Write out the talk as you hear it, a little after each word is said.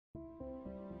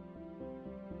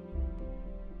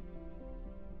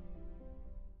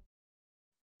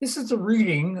This is a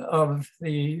reading of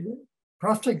the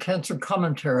prostate cancer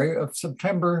commentary of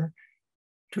September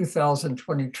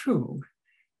 2022.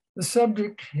 The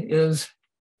subject is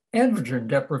androgen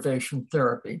deprivation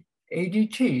therapy,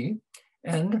 ADT,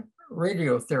 and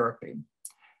radiotherapy.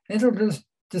 And it'll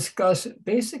discuss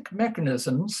basic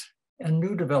mechanisms and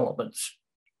new developments.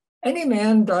 Any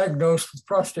man diagnosed with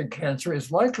prostate cancer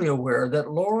is likely aware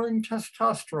that lowering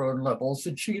testosterone levels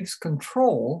achieves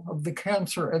control of the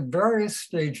cancer at various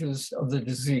stages of the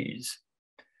disease.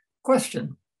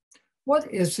 Question: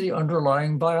 what is the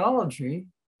underlying biology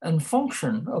and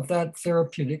function of that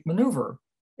therapeutic maneuver,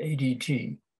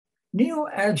 ADT?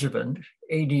 Neoadjuvant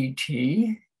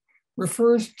ADT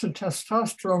refers to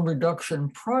testosterone reduction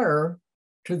prior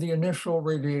to the initial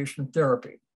radiation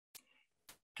therapy.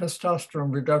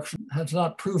 Testosterone reduction has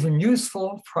not proven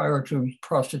useful prior to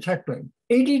prostatectomy.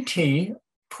 ADT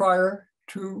prior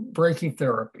to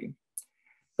brachytherapy.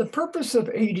 The purpose of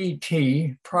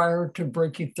ADT prior to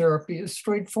brachytherapy is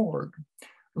straightforward.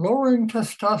 Lowering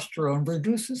testosterone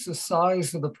reduces the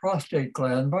size of the prostate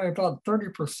gland by about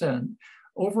 30%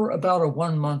 over about a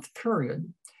 1-month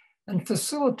period and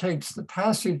facilitates the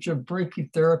passage of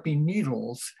brachytherapy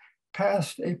needles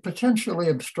past a potentially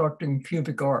obstructing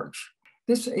pubic arch.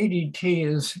 This ADT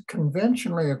is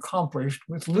conventionally accomplished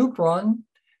with Lupron,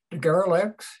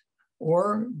 Degaralex,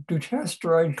 or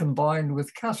dutasteride combined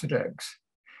with Casodex,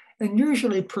 and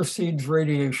usually precedes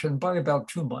radiation by about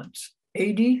 2 months.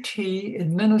 ADT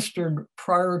administered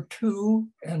prior to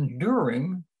and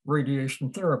during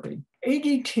radiation therapy.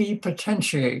 ADT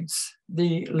potentiates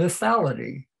the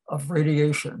lethality of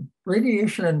radiation.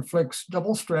 Radiation inflicts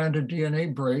double-stranded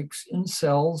DNA breaks in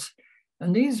cells,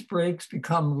 and these breaks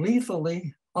become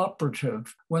lethally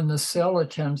operative when the cell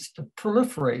attempts to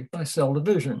proliferate by cell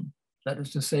division, that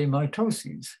is to say,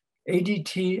 mitosis.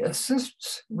 ADT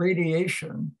assists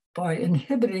radiation by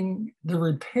inhibiting the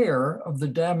repair of the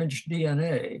damaged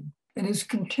DNA and is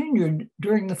continued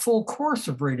during the full course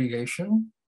of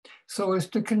radiation so as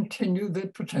to continue the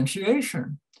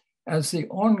potentiation as the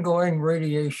ongoing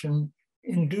radiation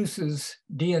induces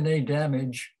DNA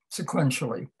damage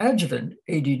sequentially. Adjuvant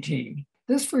ADT.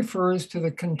 This refers to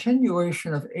the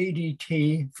continuation of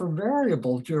ADT for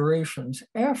variable durations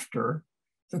after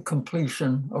the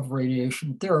completion of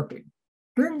radiation therapy.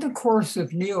 During the course of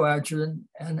neoadjuvant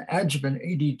and adjuvant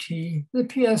ADT, the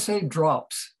PSA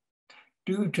drops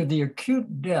due to the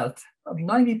acute death of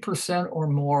 90% or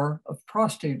more of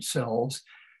prostate cells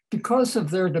because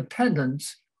of their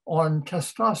dependence on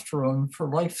testosterone for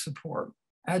life support.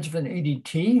 Adjuvant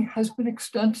ADT has been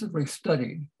extensively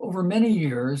studied over many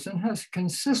years and has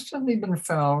consistently been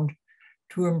found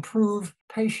to improve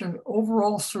patient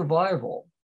overall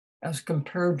survival as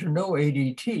compared to no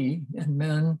ADT in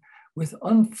men with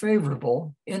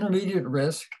unfavorable intermediate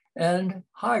risk and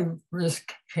high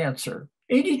risk cancer.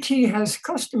 ADT has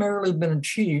customarily been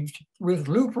achieved with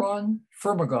Lupron,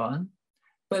 Firmagon,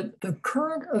 but the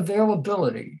current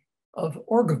availability of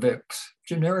Orgovyx,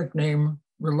 generic name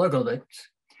Relugolix,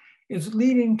 is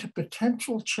leading to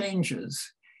potential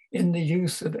changes in the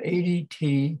use of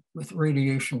ADT with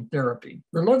radiation therapy.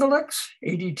 Relugolix,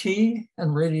 ADT,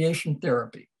 and radiation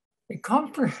therapy. A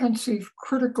comprehensive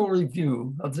critical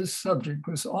review of this subject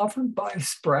was offered by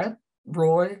Spratt,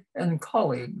 Roy, and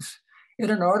colleagues in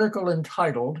an article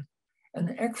entitled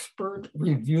 "An Expert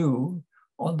Review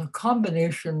on the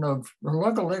Combination of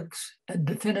Relugolix and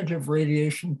Definitive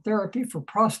Radiation Therapy for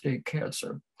Prostate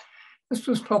Cancer." This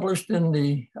was published in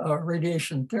the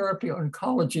Radiation Therapy,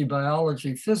 Oncology,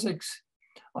 Biology, Physics,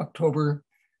 October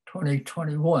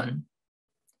 2021.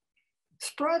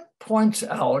 Spratt points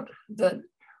out that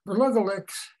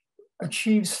Relugolix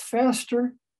achieves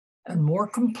faster and more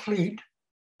complete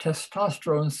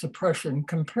testosterone suppression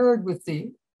compared with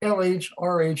the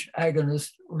LH-RH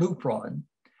agonist Lupron,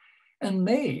 and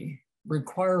may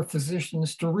require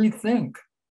physicians to rethink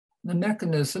the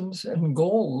mechanisms and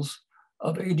goals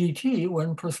of ADT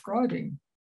when prescribing.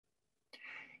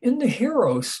 In the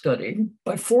HERO study,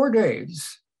 by 4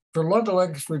 days,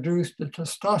 Relugolix reduced the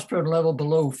testosterone level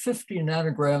below 50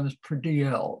 nanograms per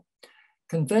DL,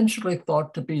 conventionally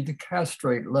thought to be the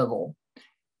castrate level.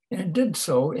 And it did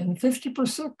so in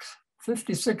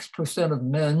 56% of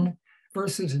men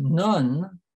versus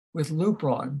none with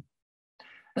Lupron.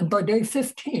 And by day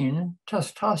 15,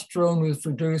 testosterone was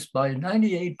reduced by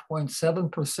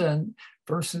 98.7%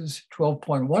 versus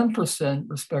 12.1%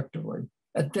 respectively.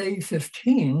 At day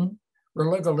 15,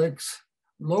 Relugolix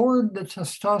lowered the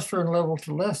testosterone level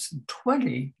to less than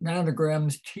 20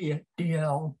 nanograms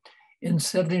DL in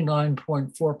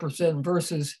 79.4%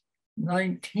 versus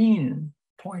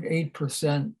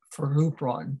 19.8% for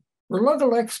Lupron.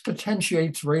 Relugolex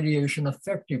potentiates radiation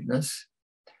effectiveness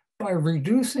by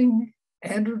reducing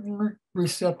androgen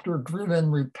receptor-driven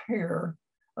repair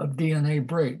of DNA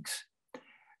breaks.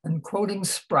 And quoting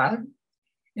Spratt,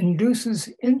 induces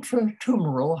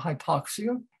intratumoral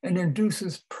hypoxia and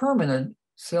induces permanent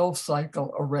cell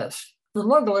cycle arrest.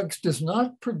 Relugolex does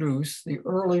not produce the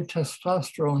early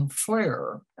testosterone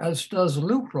flare, as does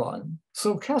Lupron,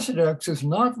 so Casodex is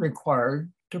not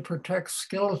required to protect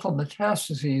skeletal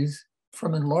metastases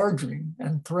from enlarging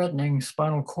and threatening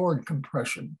spinal cord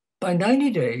compression. By 90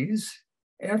 days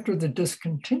after the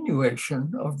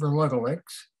discontinuation of Relugolex,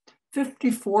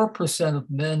 54% of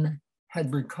men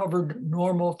had recovered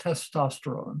normal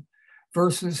testosterone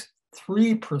versus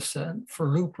 3% for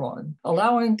Lupron,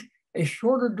 allowing a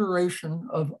shorter duration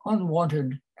of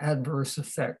unwanted adverse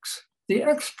effects. The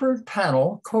expert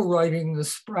panel co-writing the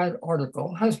Spratt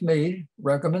article has made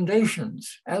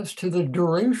recommendations as to the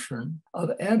duration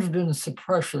of androgen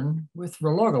suppression with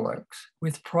Relugolex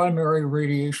with primary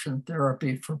radiation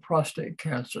therapy for prostate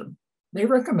cancer. They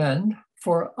recommend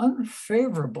for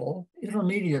unfavorable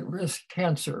intermediate risk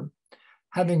cancer,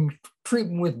 having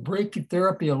treatment with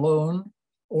brachytherapy alone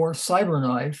or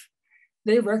CyberKnife,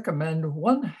 they recommend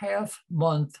 1/2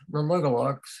 month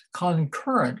Relugolex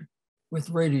concurrent with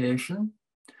radiation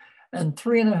and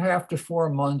 3.5 to 4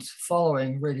 months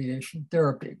following radiation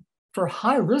therapy. For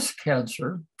high-risk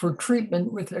cancer, for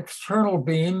treatment with external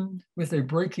beam with a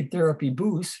brachytherapy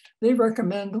boost, they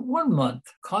recommend 1 month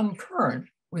concurrent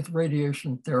with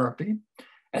radiation therapy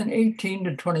and 18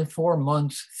 to 24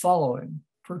 months following.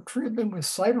 For treatment with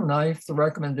CyberKnife, the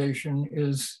recommendation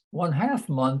is 1/2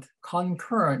 month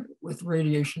concurrent with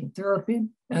radiation therapy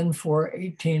and for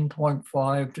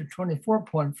 18.5 to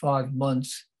 24.5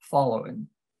 months following.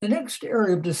 The next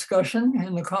area of discussion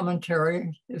in the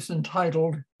commentary is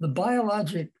entitled The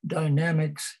Biologic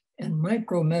Dynamics in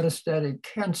Micrometastatic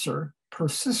Cancer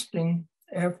Persisting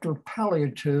After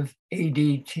Palliative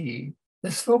ADT.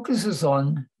 This focuses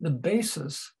on the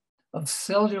basis of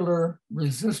cellular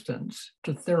resistance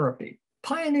to therapy.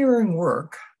 Pioneering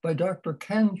work by Dr.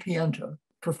 Ken Pienta,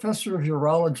 professor of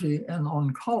urology and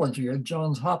oncology at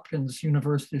Johns Hopkins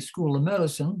University School of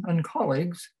Medicine, and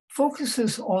colleagues,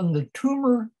 focuses on the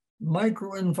tumor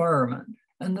microenvironment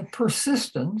and the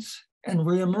persistence and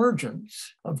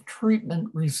reemergence of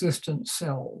treatment-resistant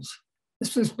cells.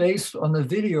 This is based on the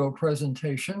video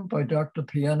presentation by Dr.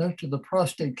 Pienta to the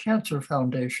Prostate Cancer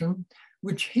Foundation,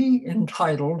 which he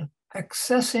entitled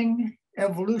Accessing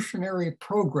Evolutionary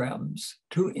Programs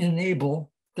to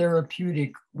Enable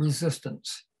Therapeutic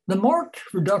Resistance. The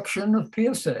marked reduction of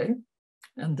PSA,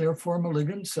 and therefore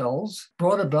malignant cells,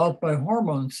 brought about by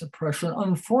hormone suppression,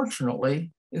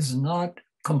 unfortunately, is not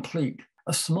complete.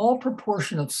 A small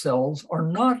proportion of cells are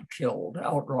not killed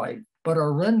outright, but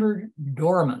are rendered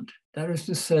dormant, that is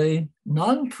to say,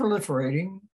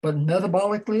 non-proliferating, but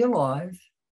metabolically alive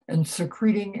and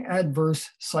secreting adverse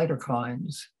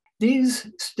cytokines.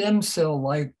 These stem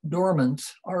cell-like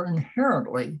dormants are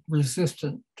inherently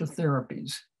resistant to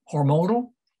therapies: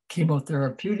 hormonal,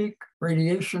 chemotherapeutic,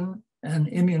 radiation, and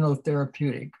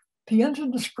immunotherapeutic.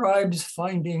 Pienta describes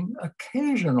finding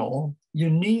occasional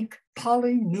unique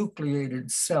polynucleated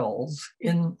cells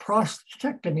in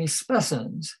prostatectomy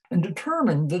specimens and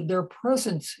determined that their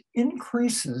presence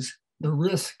increases the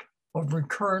risk of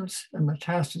recurrence and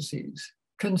metastases.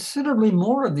 Considerably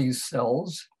more of these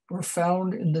cells were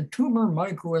found in the tumor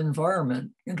microenvironment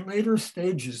in later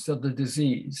stages of the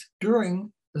disease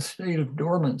during the state of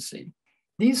dormancy.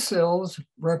 These cells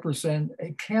represent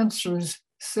a cancer's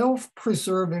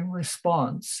self-preserving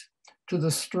response to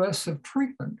the stress of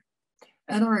treatment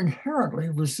and are inherently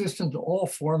resistant to all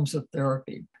forms of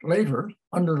therapy. Later,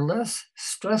 under less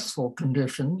stressful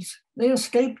conditions, they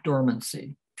escape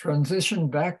dormancy, transition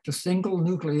back to single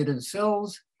nucleated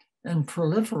cells, and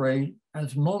proliferate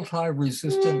as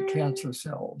multi-resistant cancer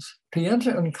cells.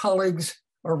 Pienta and colleagues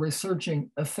are researching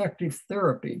effective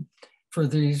therapy for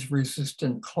these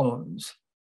resistant clones.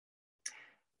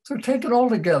 So taken all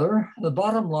together, the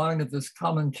bottom line of this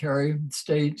commentary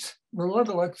states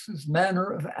Relugolex's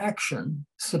manner of action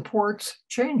supports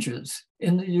changes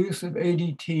in the use of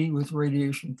ADT with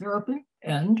radiation therapy,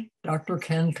 and Dr.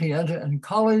 Ken Pienta and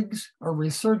colleagues are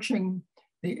researching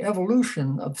the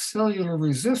evolution of cellular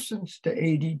resistance to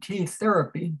ADT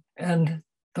therapy and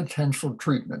potential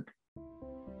treatment.